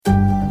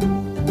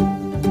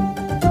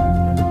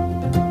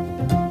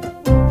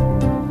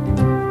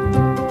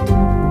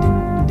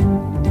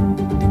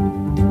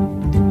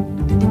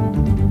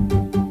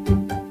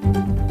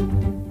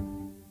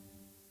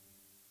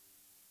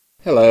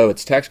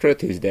it's Tax Credit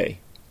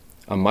Tuesday.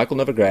 I'm Michael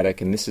Novogradac,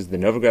 and this is the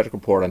Novogradac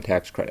Report on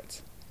Tax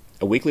Credits,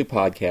 a weekly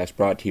podcast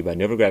brought to you by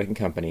Novogradac &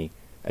 Company,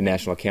 a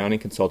national accounting,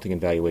 consulting,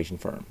 and valuation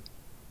firm.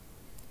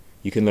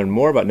 You can learn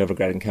more about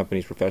Novogradac &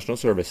 Company's professional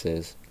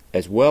services,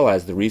 as well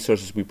as the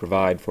resources we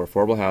provide for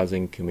affordable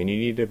housing,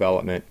 community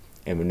development,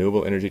 and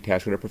renewable energy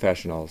tax credit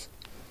professionals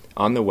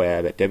on the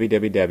web at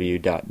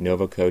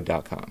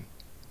www.novocode.com.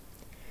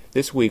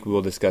 This week we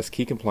will discuss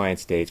key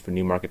compliance dates for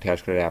new market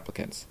tax credit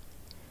applicants.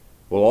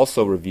 We'll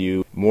also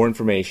review more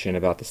information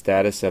about the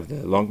status of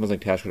the Low-Income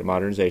Tax Credit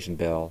Modernization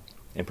Bill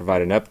and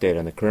provide an update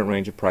on the current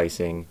range of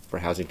pricing for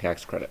housing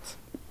tax credits.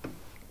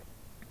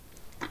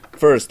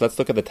 First, let's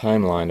look at the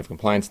timeline of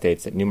compliance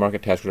dates that new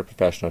market tax credit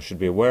professionals should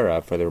be aware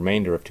of for the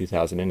remainder of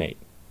 2008.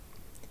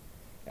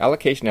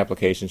 Allocation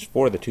applications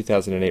for the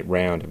 2008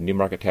 round of new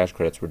market tax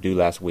credits were due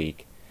last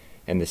week,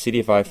 and the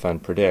CDFI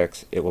Fund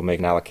predicts it will make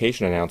an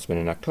allocation announcement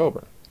in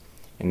October.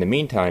 In the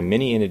meantime,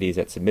 many entities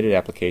that submitted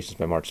applications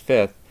by March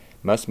 5th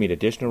must meet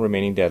additional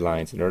remaining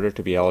deadlines in order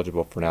to be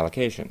eligible for an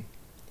allocation.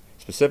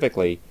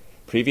 Specifically,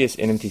 previous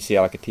NMTC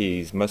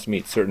alloctees must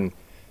meet certain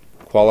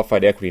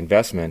Qualified Equity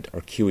Investment,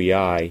 or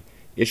QEI,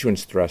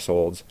 issuance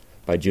thresholds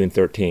by June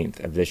 13th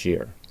of this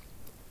year.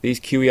 These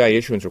QEI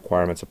issuance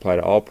requirements apply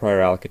to all prior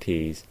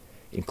alloctees,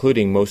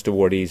 including most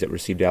awardees that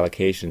received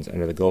allocations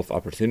under the Gulf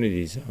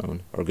Opportunity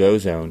Zone, or GO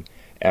Zone,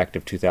 Act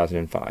of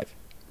 2005.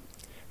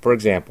 For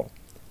example,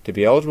 to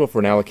be eligible for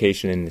an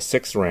allocation in the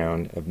sixth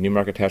round of new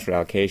market tax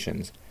credit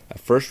allocations, a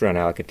first-round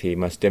allocatee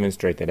must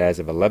demonstrate that as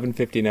of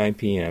 11:59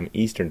 p.m.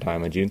 Eastern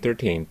Time on June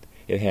 13th,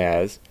 it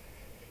has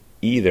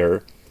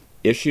either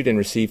issued and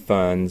received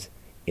funds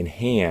in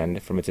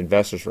hand from its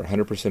investors for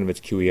 100% of its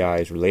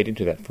QEIs relating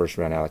to that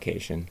first-round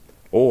allocation,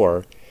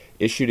 or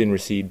issued and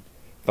received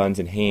funds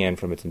in hand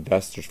from its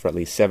investors for at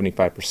least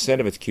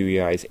 75% of its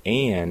QEIs,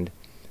 and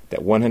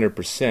that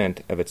 100%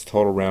 of its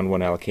total Round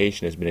 1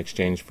 allocation has been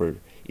exchanged for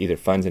either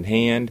funds in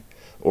hand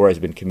or has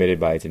been committed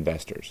by its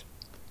investors.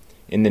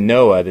 In the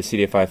NOAA, the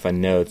CDFI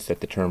Fund notes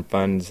that the term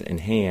funds in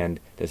hand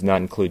does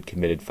not include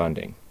committed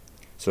funding.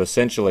 So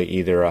essentially,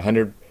 either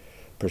 100%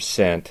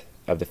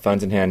 of the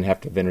funds in hand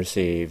have to have been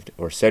received,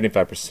 or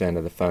 75%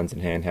 of the funds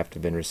in hand have to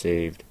have been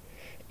received,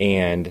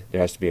 and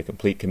there has to be a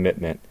complete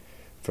commitment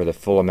for the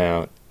full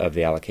amount of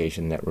the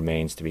allocation that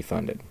remains to be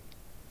funded.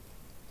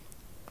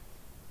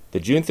 The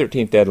June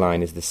 13th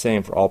deadline is the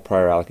same for all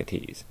prior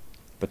allocatees,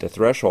 but the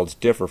thresholds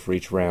differ for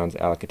each round's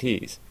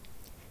allocatees.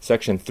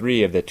 Section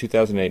 3 of the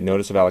 2008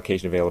 Notice of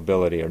Allocation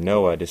Availability, or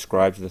NOAA,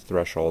 describes the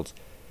thresholds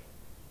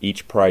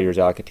each prior year's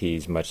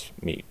allocatees must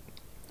meet.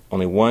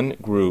 Only one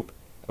group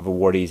of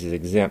awardees is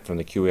exempt from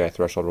the QEI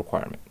threshold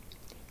requirement.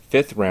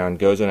 Fifth round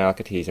GO Zone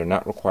allocatees are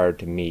not required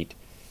to meet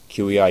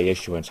QEI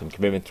issuance and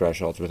commitment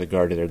thresholds with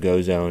regard to their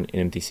GO Zone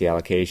and MTC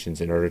allocations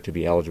in order to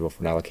be eligible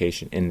for an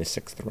allocation in the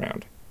sixth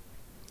round.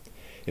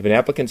 If an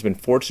applicant has been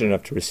fortunate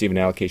enough to receive an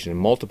allocation in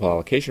multiple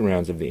allocation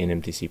rounds of the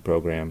NMTC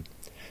program,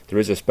 there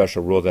is a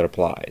special rule that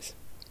applies.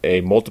 A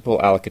multiple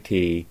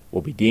allocatee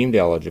will be deemed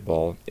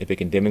eligible if it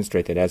can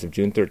demonstrate that as of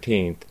June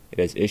 13th, it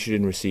has issued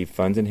and received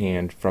funds in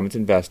hand from its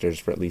investors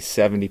for at least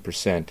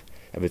 70%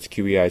 of its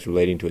QEIs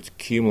relating to its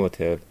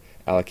cumulative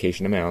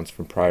allocation amounts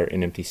from prior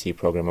NMTC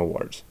program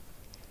awards.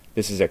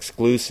 This is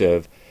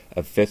exclusive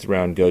of fifth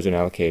round GO Zone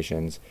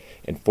allocations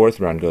and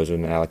fourth round GO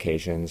Zone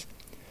allocations,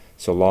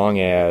 so long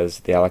as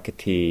the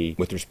allocatee,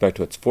 with respect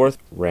to its fourth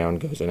round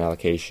GO Zone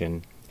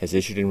allocation, has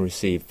issued and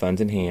received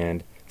funds in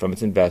hand from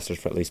its investors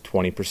for at least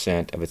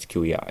 20% of its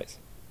QEIs.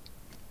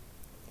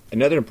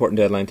 Another important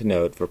deadline to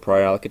note for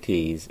prior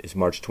allocatees is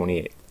March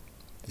 28th.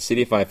 The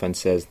CDFI Fund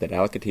says that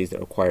allocatees that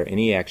require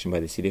any action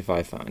by the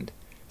CDFI Fund,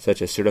 such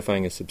as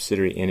certifying a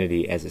subsidiary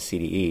entity as a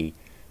CDE,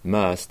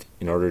 must,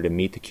 in order to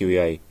meet the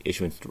QEI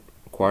issuance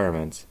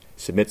requirements,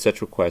 submit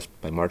such request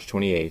by March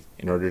 28th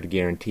in order to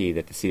guarantee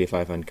that the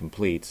CDFI Fund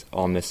completes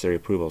all necessary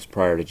approvals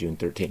prior to June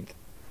 13th.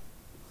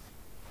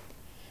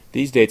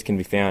 These dates can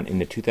be found in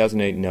the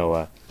 2008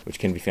 NOAA, which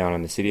can be found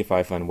on the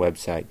CDFI Fund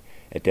website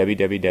at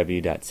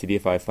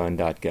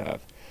www.cdfifund.gov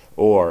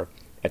or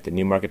at the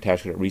New Market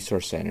Tax Credit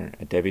Resource Center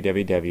at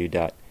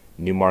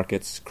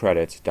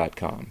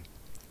www.newmarketscredits.com.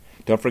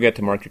 Don't forget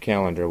to mark your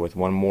calendar with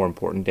one more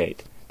important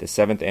date, the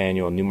 7th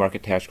Annual New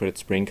Market Tax Credit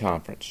Spring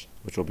Conference,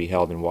 which will be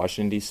held in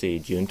Washington, D.C.,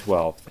 June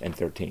 12th and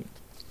 13th.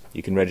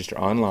 You can register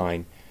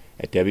online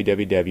at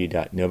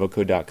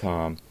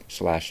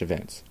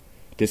www.novocode.com/events.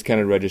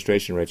 Discounted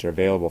registration rates are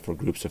available for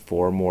groups of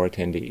 4 or more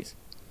attendees.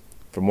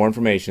 For more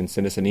information,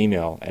 send us an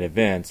email at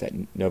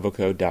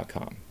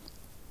events@novocode.com.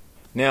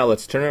 Now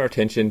let's turn our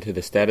attention to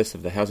the status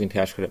of the housing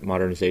tax credit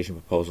modernization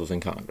proposals in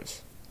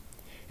Congress.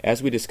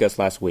 As we discussed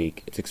last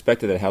week, it's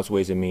expected that House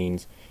Ways and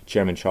Means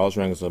Chairman Charles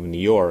Rangel of New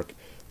York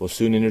will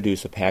soon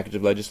introduce a package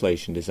of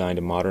legislation designed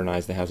to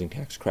modernize the housing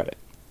tax credit.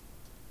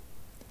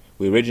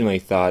 We originally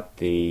thought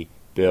the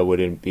bill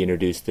would be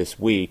introduced this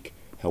week.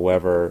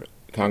 However,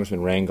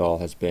 Congressman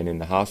Rangel has been in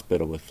the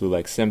hospital with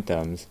flu-like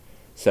symptoms,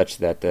 such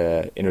that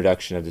the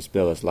introduction of this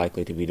bill is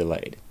likely to be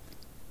delayed.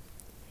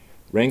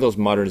 Rangel's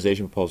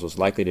modernization proposal is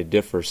likely to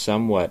differ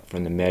somewhat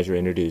from the measure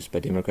introduced by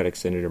Democratic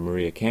Senator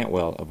Maria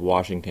Cantwell of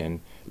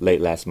Washington late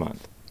last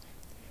month.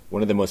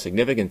 One of the most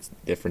significant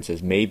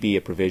differences may be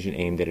a provision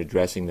aimed at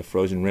addressing the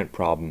frozen rent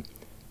problem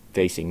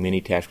facing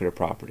many tax credit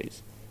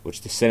properties,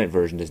 which the Senate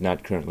version does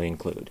not currently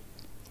include.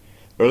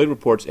 Early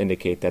reports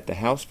indicate that the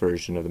House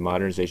version of the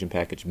modernization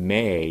package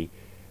may,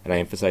 and I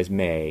emphasize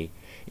may,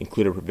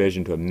 include a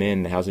provision to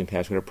amend the housing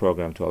tax credit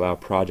program to allow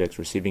projects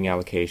receiving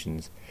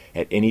allocations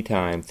at any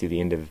time through the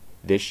end of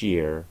this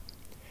year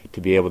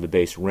to be able to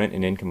base rent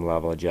and income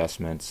level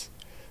adjustments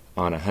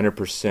on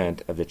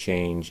 100% of the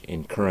change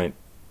in current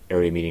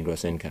area median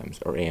gross incomes,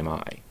 or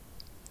AMI.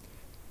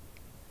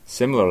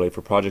 Similarly,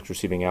 for projects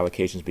receiving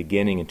allocations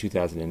beginning in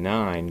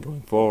 2009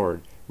 going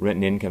forward, rent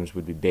and incomes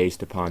would be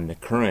based upon the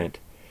current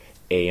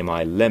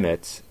AMI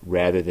limits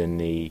rather than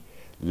the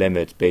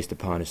limits based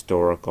upon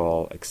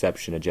historical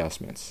exception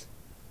adjustments.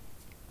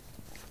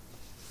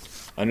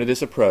 Under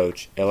this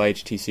approach,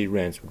 LIHTC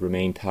rents would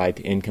remain tied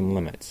to income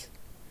limits,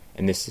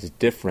 and this is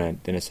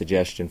different than a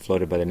suggestion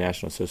floated by the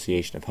National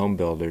Association of Home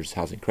Builders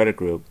Housing Credit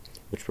Group,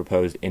 which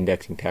proposed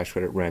indexing tax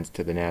credit rents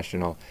to the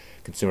National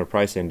Consumer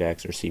Price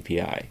Index, or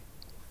CPI.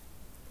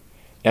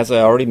 As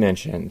I already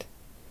mentioned,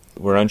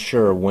 we're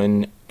unsure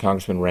when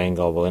Congressman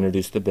Rangel will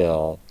introduce the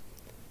bill,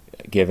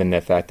 given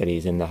the fact that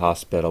he's in the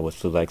hospital with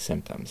flu-like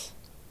symptoms.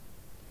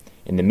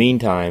 In the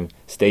meantime,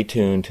 stay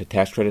tuned to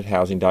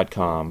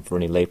taxcredithousing.com for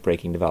any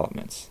late-breaking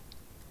developments.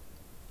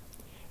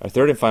 Our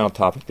third and final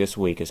topic this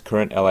week is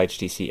current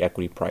LIHTC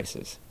equity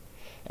prices.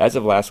 As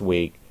of last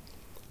week,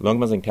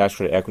 low-income housing tax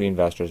credit equity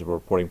investors were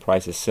reporting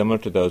prices similar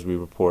to those we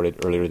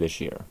reported earlier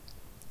this year.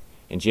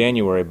 In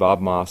January, Bob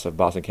Moss of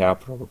Boston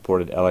Capital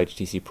reported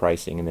LIHTC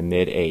pricing in the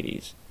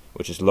mid-80s,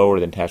 which is lower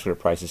than tax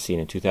credit prices seen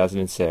in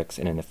 2006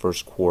 and in the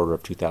first quarter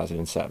of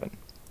 2007.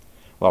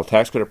 While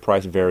tax credit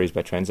price varies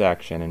by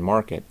transaction and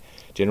market,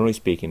 generally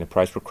speaking, the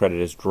price per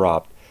credit has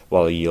dropped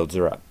while the yields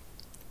are up,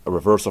 a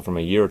reversal from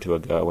a year or two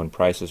ago when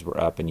prices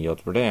were up and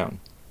yields were down.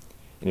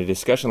 In a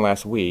discussion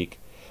last week,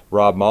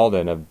 Rob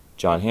Malden of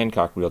John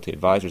Hancock Realty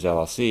Advisors,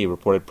 LLC,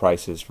 reported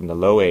prices from the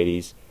low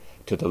 80s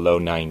to the low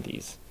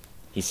 90s.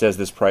 He says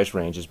this price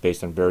range is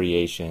based on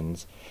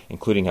variations,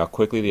 including how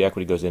quickly the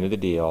equity goes into the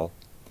deal,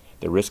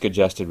 the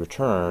risk-adjusted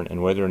return,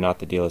 and whether or not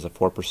the deal is a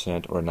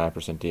 4% or a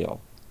 9%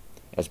 deal,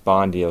 as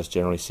bond deals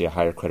generally see a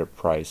higher credit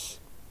price.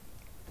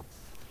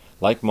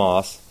 Like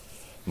Moss,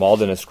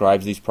 Malden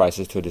ascribes these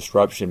prices to a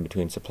disruption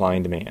between supply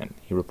and demand.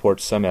 He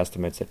reports some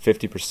estimates that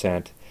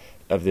 50%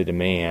 of the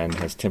demand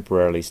has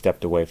temporarily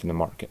stepped away from the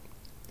market.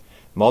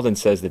 Malden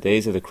says the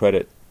days of the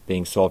credit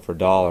being sold for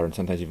 $1 and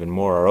sometimes even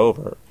more are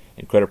over,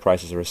 and credit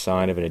prices are a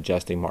sign of an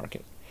adjusting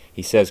market.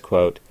 He says,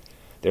 quote,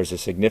 "There's a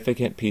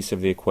significant piece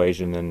of the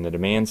equation on the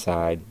demand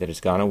side that has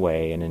gone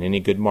away, and in any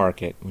good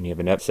market, when you have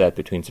an upset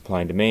between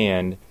supply and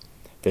demand,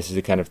 this is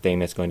the kind of thing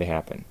that's going to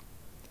happen.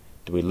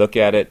 Do we look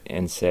at it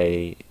and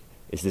say,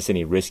 is this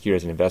any riskier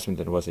as an investment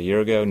than it was a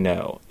year ago?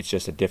 No, it's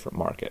just a different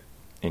market,"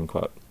 end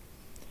quote.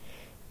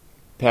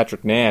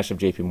 Patrick Nash of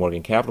JP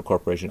Morgan Capital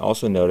Corporation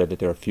also noted that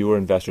there are fewer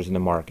investors in the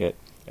market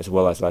as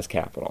well as less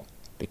capital.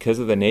 Because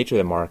of the nature of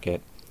the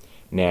market,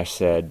 Nash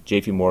said,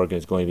 JP Morgan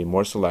is going to be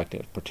more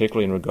selective,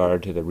 particularly in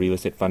regard to the real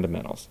estate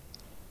fundamentals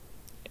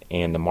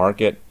and the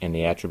market and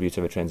the attributes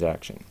of a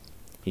transaction.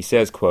 He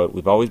says, quote,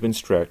 "We've always been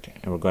strict,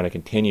 and we're going to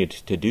continue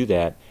to do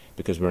that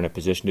because we're in a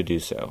position to do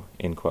so,"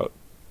 end quote.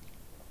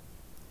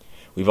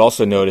 We've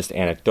also noticed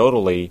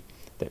anecdotally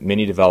that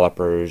many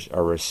developers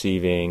are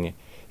receiving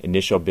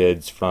initial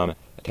bids from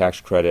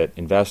tax credit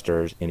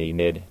investors in the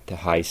mid to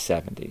high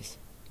 70s.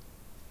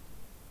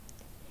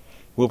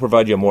 We'll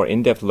provide you a more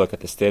in-depth look at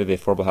the state of the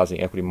affordable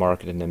housing equity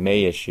market in the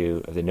May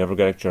issue of the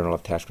Novogradac Journal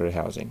of Tax Credit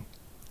Housing.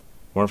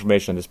 More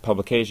information on this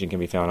publication can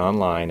be found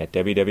online at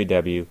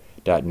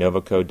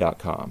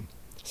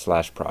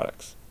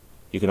www.novacode.com/products.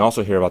 You can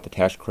also hear about the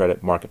tax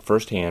credit market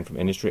firsthand from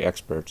industry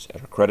experts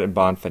at our Credit and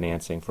Bond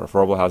Financing for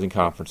Affordable Housing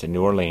Conference in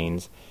New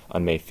Orleans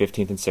on May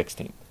 15th and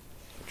 16th.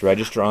 To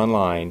register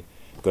online,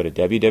 go to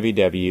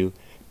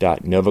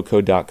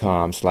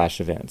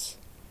www.novacode.com/events.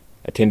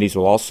 Attendees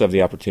will also have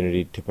the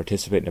opportunity to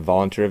participate in a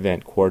volunteer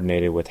event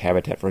coordinated with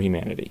Habitat for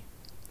Humanity.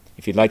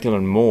 If you'd like to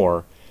learn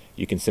more,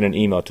 you can send an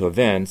email to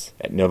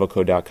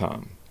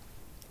events@novacode.com.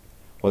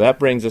 Well, that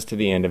brings us to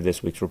the end of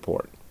this week's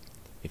report.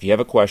 If you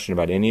have a question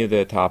about any of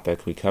the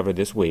topics we covered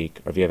this week,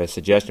 or if you have a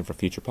suggestion for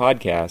future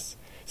podcasts,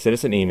 send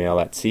us an email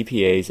at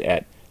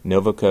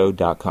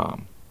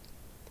cpas@novacode.com.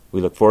 We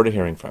look forward to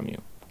hearing from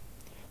you.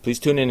 Please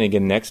tune in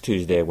again next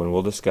Tuesday when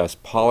we'll discuss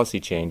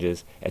policy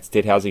changes at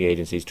state housing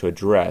agencies to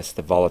address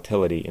the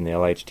volatility in the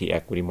LIHT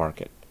equity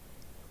market.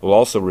 We'll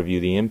also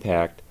review the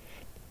impact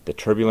the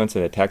turbulence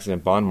in the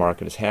tax-exempt bond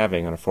market is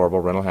having on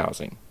affordable rental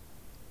housing.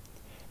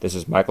 This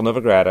is Michael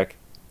Novogradac,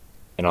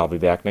 and I'll be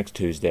back next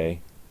Tuesday.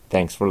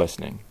 Thanks for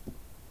listening.